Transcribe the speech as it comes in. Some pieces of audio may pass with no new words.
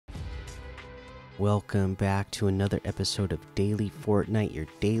Welcome back to another episode of Daily Fortnite, your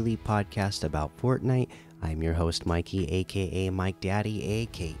daily podcast about Fortnite. I'm your host, Mikey, aka Mike Daddy,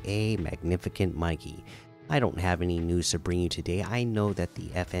 aka Magnificent Mikey. I don't have any news to bring you today. I know that the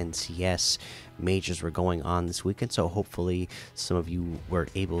FNCS majors were going on this weekend, so hopefully some of you were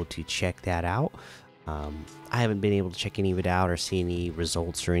able to check that out. I haven't been able to check any of it out or see any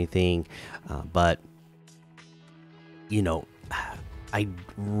results or anything, but you know, I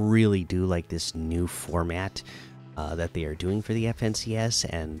really do like this new format that they are doing for the FNCS,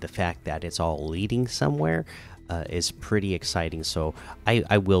 and the fact that it's all leading somewhere is pretty exciting. So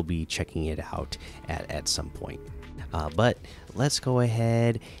I will be checking it out at some point. But let's go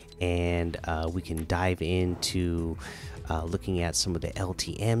ahead and we can dive into looking at some of the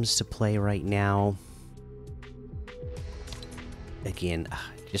LTMs to play right now. Again,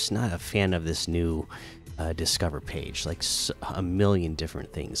 just not a fan of this new discover page. Like a million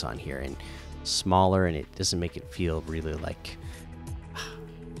different things on here and smaller, and it doesn't make it feel really like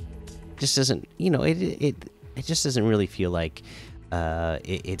just doesn't, it just doesn't really feel like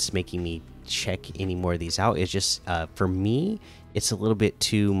it's making me check any more of these out. It's just for me it's a little bit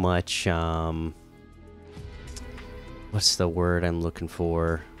too much. What's the word I'm looking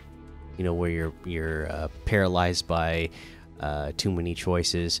for? Where you're paralyzed by too many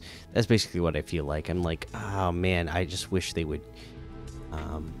choices. That's basically what I feel like. I'm like, oh man, I just wish they would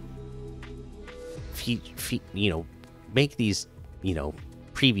make these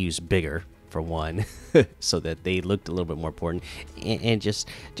previews bigger, for one, so that they looked a little bit more important, and just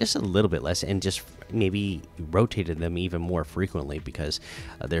a little bit less, and just maybe rotated them even more frequently, because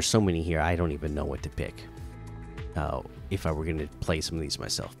there's so many here I don't even know what to pick if I were going to play some of these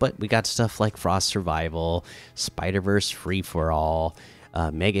myself. But we got stuff like Frost Survival, Spider-Verse Free for All,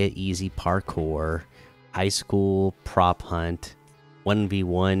 Mega Easy Parkour, High School Prop Hunt,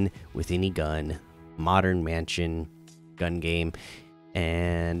 1v1 with any gun, Modern Mansion gun game,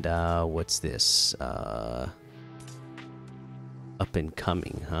 and what's this? Up and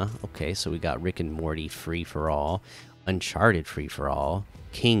Coming, huh? Okay, so we got Rick and Morty Free for All, Uncharted Free for All,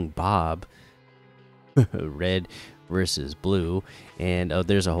 King Bob, Red versus Blue, and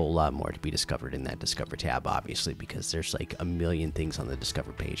there's a whole lot more to be discovered in that Discover tab, obviously, because there's like a million things on the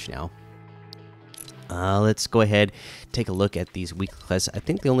Discover page now. Let's go ahead, take a look at these weekly quests. I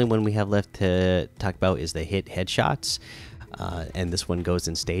think the only one we have left to talk about is the hit headshots, and this one goes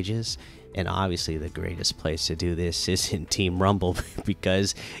in stages. And obviously the greatest place to do this is in Team Rumble,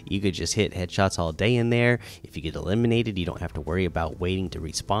 because you could just hit headshots all day in there. If you get eliminated, you don't have to worry about waiting to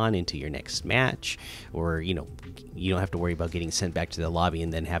respawn into your next match, or you don't have to worry about getting sent back to the lobby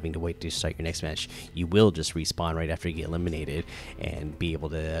and then having to wait to start your next match. You will just respawn right after you get eliminated and be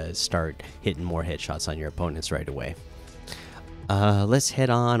able to start hitting more headshots on your opponents right away. Let's head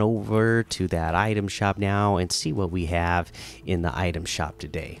on over to that item shop now and see what we have in the item shop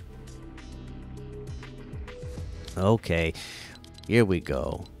today. Okay, here we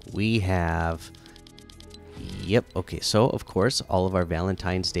go. We have, yep, okay, so of course all of our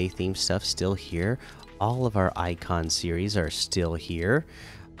Valentine's Day themed stuff still here. All of our icon series are still here.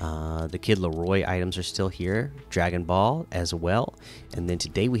 The Kid Leroy items are still here. Dragon Ball as well. And then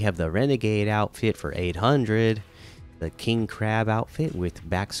today we have the Renegade outfit for 800. The King Crab outfit with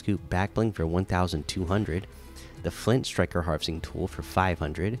back scoop back bling for 1200. The Flint Striker harvesting tool for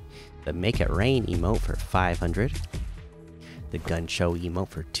 500. The Make It Rain emote for 500. The Gun Show emote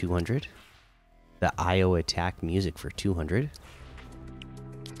for 200. The IO Attack music for 200.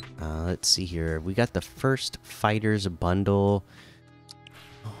 Let's see here. We got the First Fighters bundle.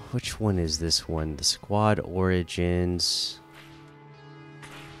 Which one is this one? The Squad Origins.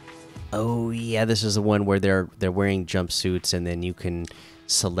 Oh yeah, this is the one where they're wearing jumpsuits, and then you can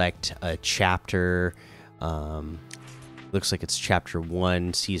select a chapter. Looks like it's chapter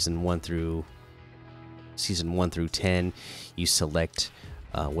 1, season 1 through 10. You select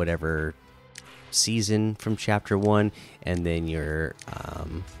whatever season from chapter 1, and then your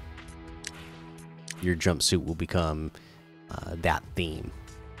jumpsuit will become that theme.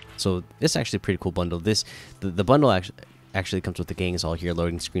 So this is actually a pretty cool bundle. The bundle actually comes with the Gangs All Here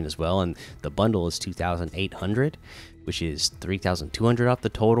loading screen as well, and the bundle is 2,800, which is 3,200 off the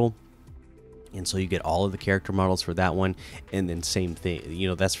total. And so you get all of the character models for that one, and then same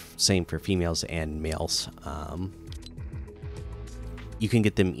thing, that's same for females and males. You can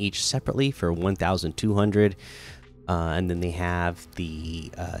get them each separately for 1,200, and then they have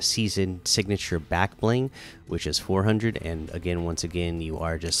the season signature back bling, which is 400. And again, once again, you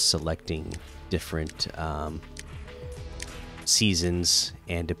are just selecting different seasons,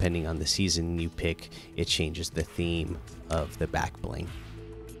 and depending on the season you pick, it changes the theme of the back bling.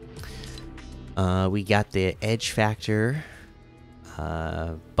 We got the Edge Factor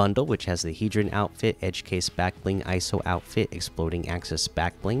bundle, which has the Hedron outfit, Edge Case Backbling, ISO outfit, Exploding Axis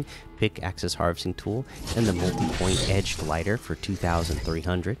Backbling, Pick Axis Harvesting Tool, and the Multi-Point Edge Glider for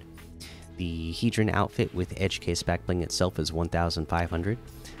 2,300. The Hedron outfit with Edge Case Backbling itself is 1,500.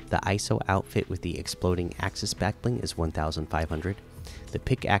 The ISO outfit with the Exploding Axis Backbling is 1,500. The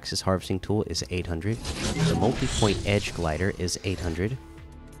Pick Axis Harvesting Tool is 800. The Multi-Point Edge Glider is 800.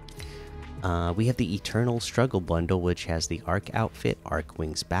 We have the Eternal Struggle bundle, which has the Arc outfit, Arc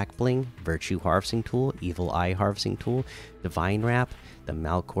Wings Backbling, Virtue Harvesting Tool, Evil Eye Harvesting Tool, Divine Wrap, the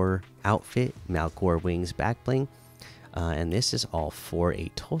Malcor outfit, Malcor Wings Backbling, and this is all for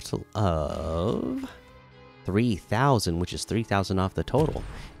a total of 3,000, which is 3,000 off the total.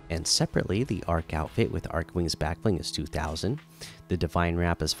 And separately, the Arc outfit with Arc Wings Backbling is 2,000. The Divine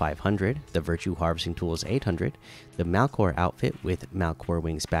Wrap is 500. The Virtue Harvesting Tool is 800. The Malcor outfit with Malcor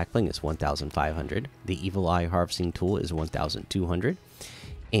Wings Backbling is 1,500. The Evil Eye Harvesting Tool is 1,200.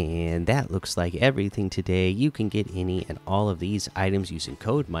 And that looks like everything today. You can get any and all of these items using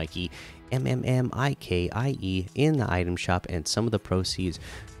code Mikey, MMMIKIE, in the item shop, and some of the proceeds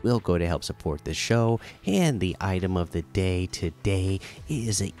will go to help support the show. And the item of the day today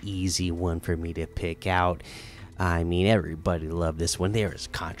is an easy one for me to pick out. I mean, everybody loved this one. There was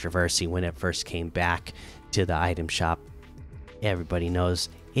controversy when it first came back to the item shop. Everybody knows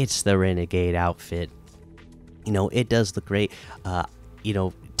it's the Renegade outfit. You know, it does look great. You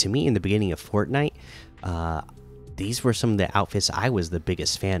know, to me in the beginning of Fortnite, these were some of the outfits I was the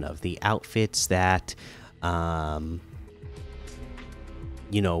biggest fan of. The outfits that, you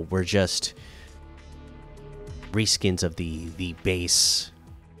know, were just reskins of the base,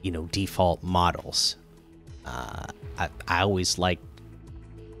 you know, default models. I always like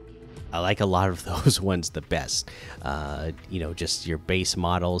a lot of those ones the best. You know, just your base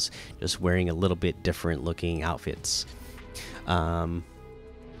models, just wearing a little bit different looking outfits.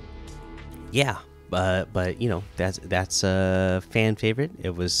 Yeah, but you know, that's a fan favorite.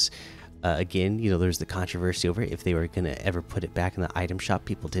 It was again, you know, there's the controversy over if they were gonna ever put it back in the item shop.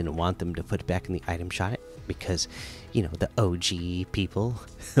 People didn't want them to put it back in the item shop because, you know, the OG people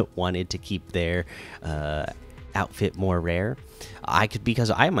wanted to keep their outfit more rare.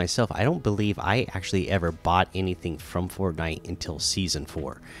 Because I myself, I don't believe I actually ever bought anything from Fortnite until season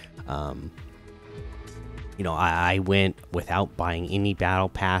 4. You know, I went without buying any battle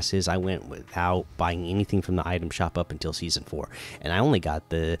passes. I went without buying anything from the item shop up until season 4, and I only got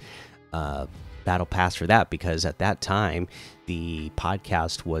the battle pass for that because at that time the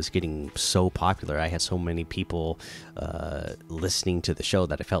podcast was getting so popular. I had so many people listening to the show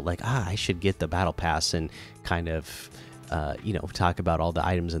that I felt like, I should get the battle pass and kind of you know, talk about all the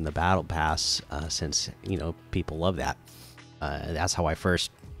items in the battle pass, since, you know, people love that. That's how I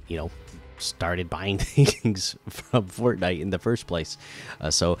first, you know, started buying things from Fortnite in the first place.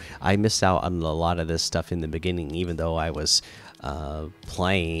 So I missed out on a lot of this stuff in the beginning, even though I was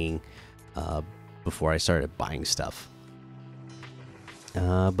playing before I started buying stuff.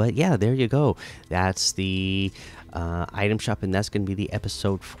 But yeah, there you go. That's the item shop, and that's going to be the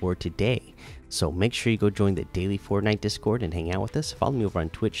episode for today. So make sure you go join the daily Fortnite Discord and hang out with us. Follow me over on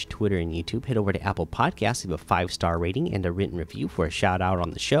Twitch, Twitter, and YouTube. Head over to Apple Podcasts, leave a 5-star rating and a written review for a shout out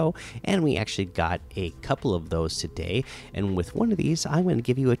on the show. And we actually got a couple of those today. And with one of these, I'm going to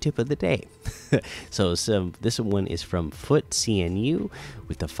give you a tip of the day. So this one is from Foot CNU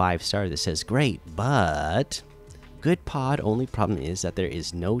with the 5-star that says, "Great, but good pod. Only problem is that there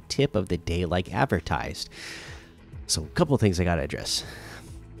is no tip of the day like advertised." So a couple of things I got to address.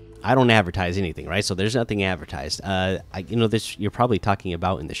 I don't advertise anything, right? So there's nothing advertised. You know, this you're probably talking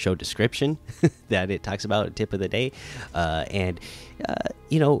about in the show description that it talks about a tip of the day, and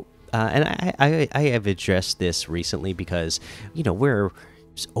you know, and I have addressed this recently because, you know, we're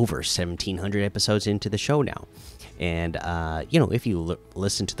over 1,700 episodes into the show now, and you know, if you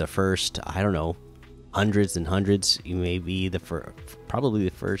listen to the first, I don't know, hundreds and hundreds, you may be probably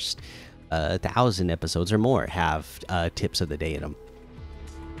the first 1,000 episodes or more have tips of the day in them.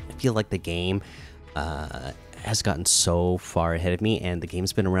 I feel like the game has gotten so far ahead of me, and the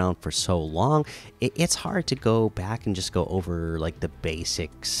game's been around for so long. It's hard to go back and just go over like the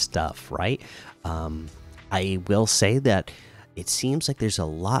basic stuff, right? I will say that it seems like there's a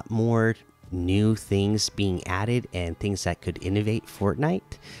lot more new things being added and things that could innovate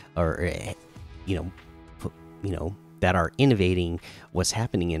Fortnite, or you know, that are innovating what's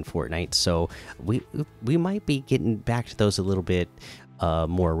happening in Fortnite. So we might be getting back to those a little bit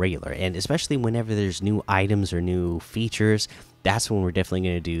more regular, and especially whenever there's new items or new features, that's when we're definitely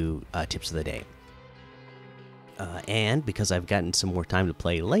going to do tips of the day. And because I've gotten some more time to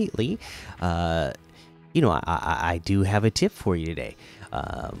play lately, I do have a tip for you today.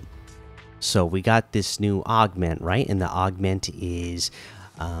 So we got this new augment, right? And the augment is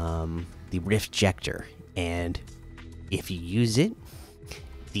the Rift-Jector. And if you use it,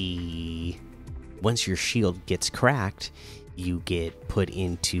 once your shield gets cracked, you get put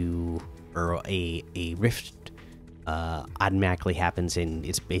into, or a rift automatically happens, and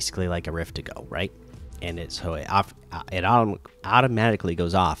it's basically like a rift to go, right? And it automatically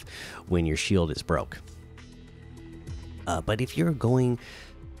goes off when your shield is broke. But if you're going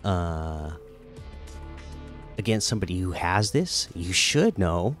against somebody who has this, you should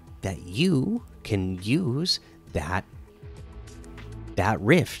know that you can use that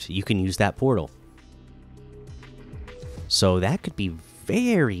rift. You can use that portal. So that could be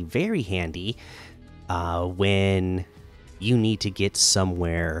very, very handy when you need to get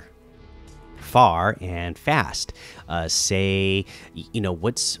somewhere far and fast. Say,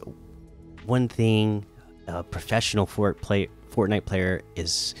 what's one thing a professional Fortnite player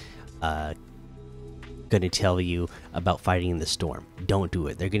is going to tell you about fighting in the storm? Don't do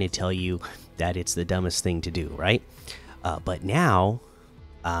it. They're going to tell you that it's the dumbest thing to do, right? But now,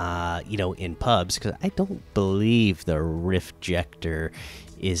 in pubs, because I don't believe the Rift-Jector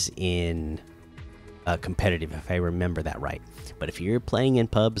is in competitive, if I remember that right. But if you're playing in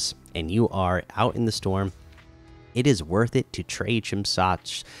pubs and you are out in the storm, it is worth it to trade some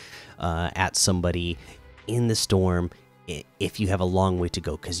shots at somebody in the storm if you have a long way to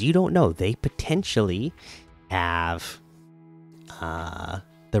go, because you don't know, they potentially have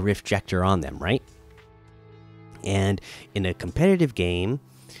the Rift-Jector on them, right? And in a competitive game,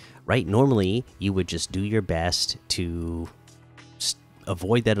 right, normally you would just do your best to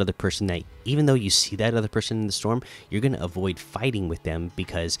avoid that other person. That even though you see that other person in the storm, you're going to avoid fighting with them,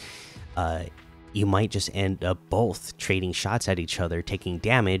 because you might just end up both trading shots at each other, taking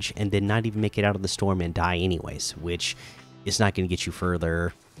damage, and then not even make it out of the storm and die anyways, which is not going to get you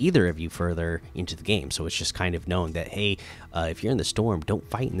either of you further into the game. So it's just kind of known that, hey, if you're in the storm, don't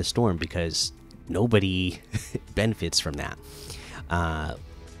fight in the storm, because nobody benefits from that.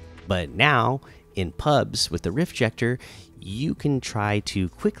 But now in pubs with the Rift-Jector, you can try to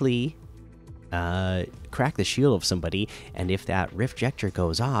quickly crack the shield of somebody, and if that Rift-Jector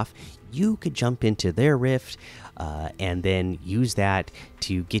goes off, you could jump into their rift and then use that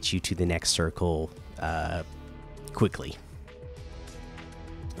to get you to the next circle quickly.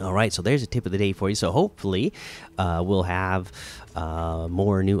 All right, so there's a tip of the day for you. So hopefully we'll have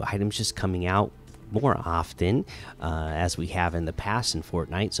more new items just coming out more often as we have in the past in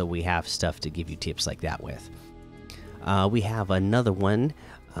Fortnite. So we have stuff to give you tips like that with. We have another one,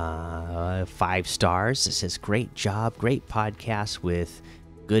 5 stars. It says, great job, great podcast with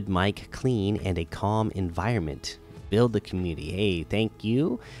good mic, clean, and a calm environment. Build the community. Hey, thank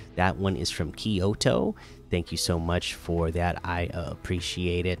you. That one is from Kyoto. Thank you so much for that. I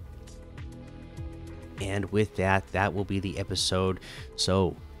appreciate it. And with that, that will be the episode.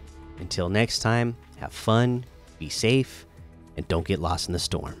 So until next time, have fun, be safe, and don't get lost in the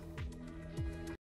storm.